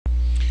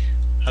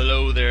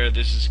Hello there,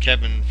 this is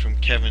Kevin from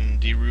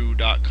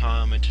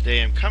KevinDeRue.com, and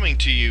today I'm coming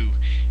to you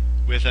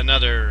with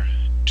another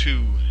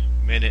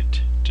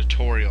 2-minute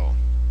tutorial.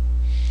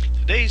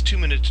 Today's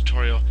 2-minute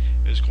tutorial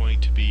is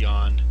going to be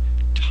on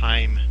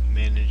time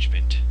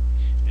management,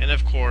 and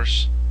of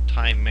course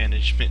time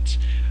management's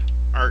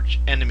arch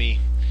enemy,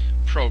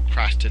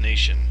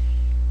 procrastination.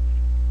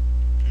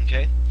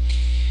 Okay,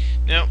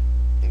 now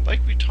like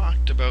we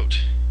talked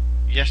about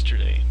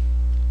yesterday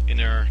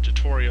in our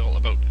tutorial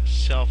about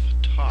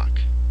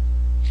self-talk,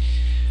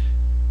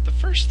 the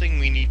first thing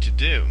we need to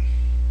do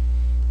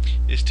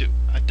is to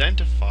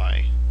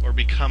identify or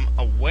become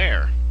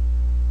aware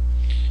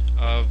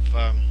of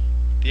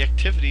the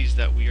activities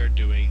that we are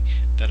doing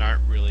that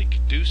aren't really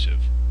conducive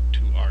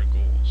to our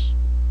goals.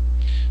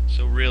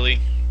 So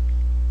really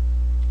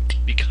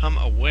become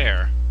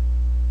aware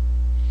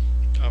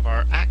of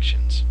our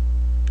actions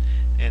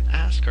and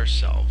ask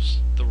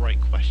ourselves the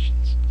right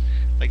questions,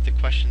 like the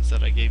questions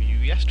that I gave you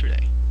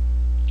yesterday.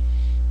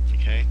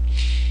 Okay?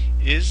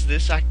 Is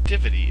this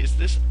activity, is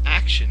this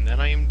action that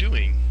I am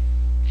doing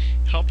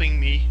helping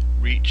me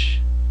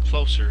reach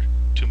closer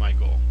to my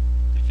goal?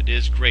 If it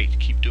is, great,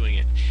 keep doing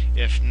it.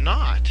 If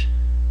not,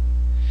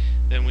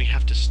 then we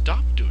have to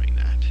stop doing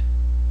that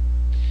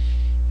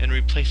and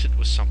replace it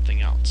with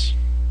something else.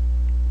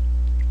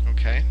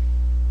 Okay?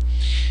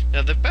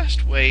 Now the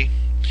best way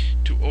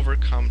to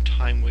overcome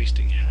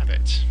time-wasting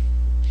habits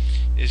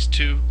is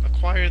to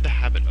acquire the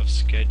habit of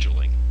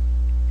scheduling.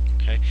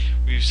 Okay?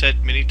 We've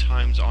said many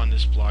times on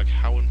this blog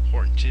how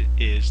important it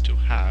is to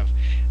have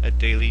a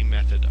daily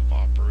method of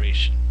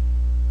operation.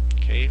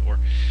 Okay? Or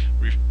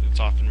it's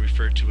often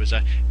referred to as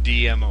a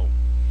DMO.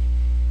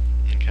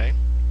 Okay?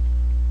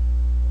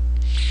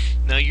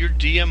 Now your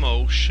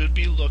DMO should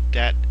be looked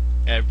at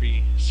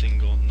every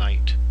single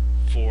night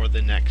for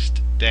the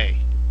next day.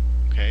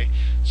 Okay?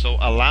 So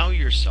allow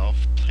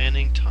yourself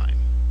planning time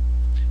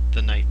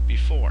the night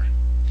before.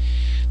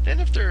 Then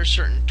if there are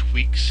certain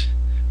tweaks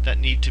that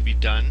need to be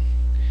done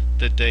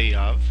the day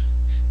of,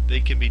 they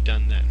can be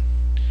done then.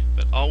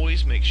 But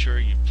always make sure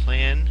you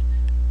plan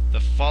the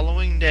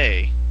following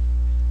day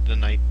the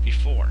night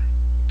before.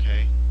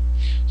 Okay?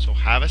 So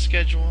have a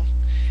schedule,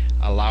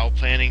 allow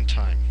planning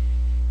time.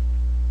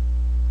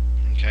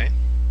 Okay?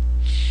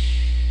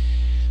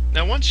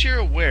 Now once you're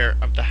aware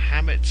of the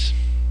habits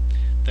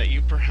that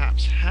you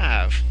perhaps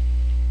have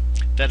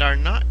that are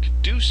not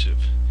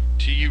conducive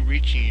to you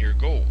reaching your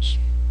goals,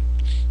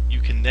 you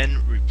can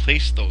then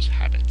replace those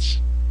habits.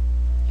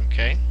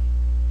 Okay?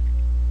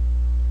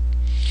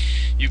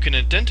 You can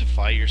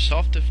identify your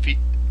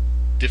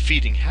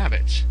self-defeating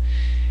habits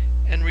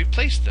and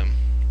replace them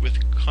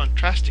with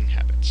contrasting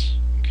habits.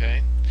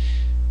 Okay?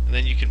 And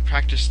then you can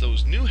practice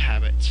those new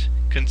habits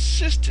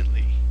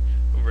consistently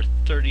over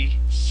 30,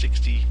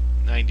 60,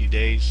 90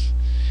 days.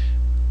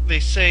 They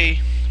say,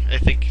 I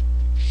think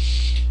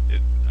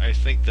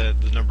the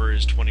number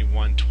is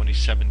 21,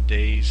 27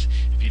 days.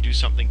 If you do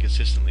something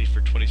consistently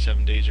for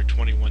 27 days or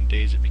 21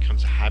 days, it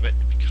becomes a habit.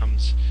 It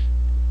becomes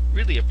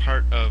really a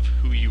part of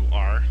who you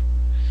are.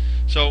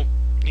 So,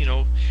 you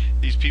know,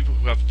 these people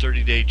who have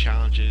 30-day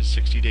challenges,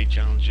 60-day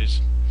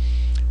challenges,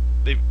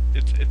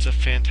 it's a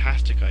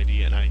fantastic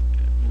idea, and I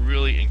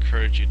really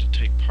encourage you to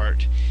take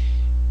part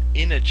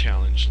in a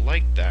challenge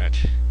like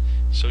that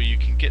so you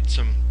can get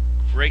some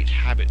great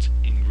habits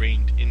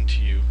ingrained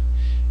into you,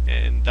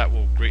 and that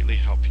will greatly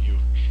help you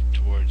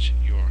towards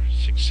your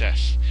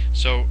success.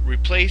 So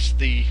replace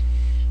the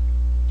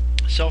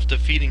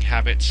self-defeating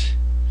habits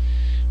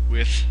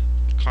with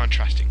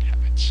contrasting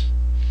habits.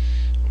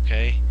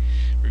 Okay?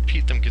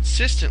 Repeat them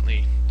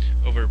consistently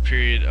over a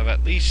period of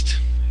at least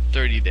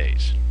 30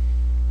 days.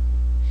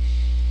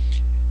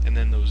 And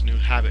then those new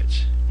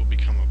habits will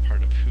become a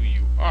part of who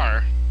you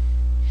are,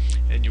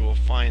 and you will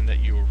find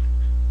that your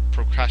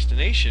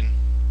procrastination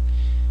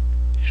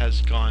has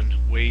gone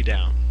way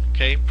down.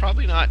 Okay,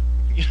 probably not,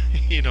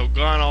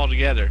 gone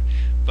altogether,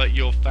 but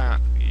you'll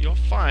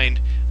find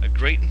a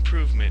great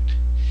improvement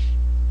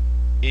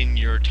in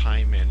your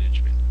time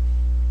management.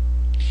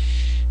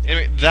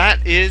 Anyway,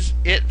 that is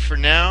it for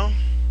now.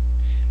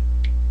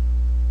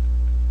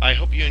 I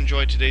hope you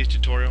enjoyed today's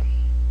tutorial.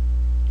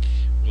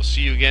 We'll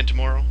see you again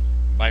tomorrow.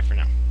 Bye for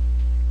now.